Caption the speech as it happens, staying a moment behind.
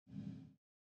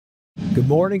Good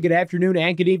morning, good afternoon,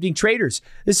 and good evening, traders.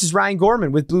 This is Ryan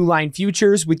Gorman with Blue Line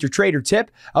Futures with your trader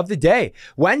tip of the day.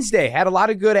 Wednesday had a lot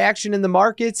of good action in the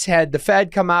markets, had the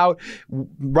Fed come out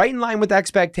right in line with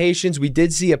expectations. We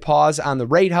did see a pause on the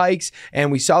rate hikes,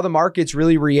 and we saw the markets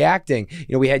really reacting.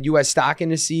 We had U.S. stock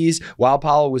indices while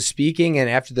Powell was speaking, and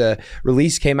after the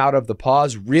release came out of the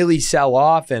pause, really sell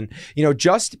off. And,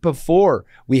 just before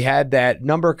we had that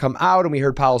number come out and we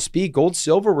heard Powell speak, gold,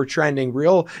 silver were trending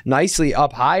real nicely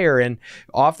up higher. And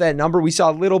off that number, we saw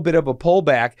a little bit of a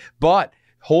pullback, but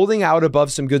holding out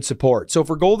above some good support. So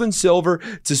for gold and silver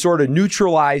to sort of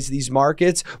neutralize these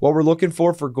markets, what we're looking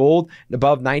for gold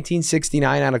above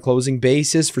 1969 on a closing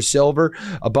basis, for silver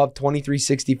above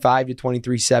 2365 to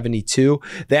 2372.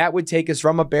 That would take us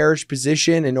from a bearish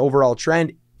position and overall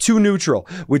trend to neutral,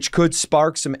 which could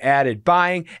spark some added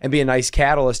buying and be a nice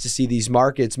catalyst to see these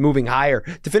markets moving higher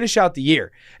to finish out the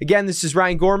year. Again, this is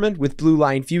Ryan Gorman with Blue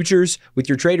Line Futures with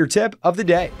your trader tip of the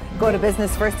day. Go to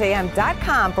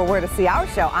businessfirstam.com for where to see our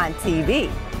show on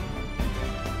TV.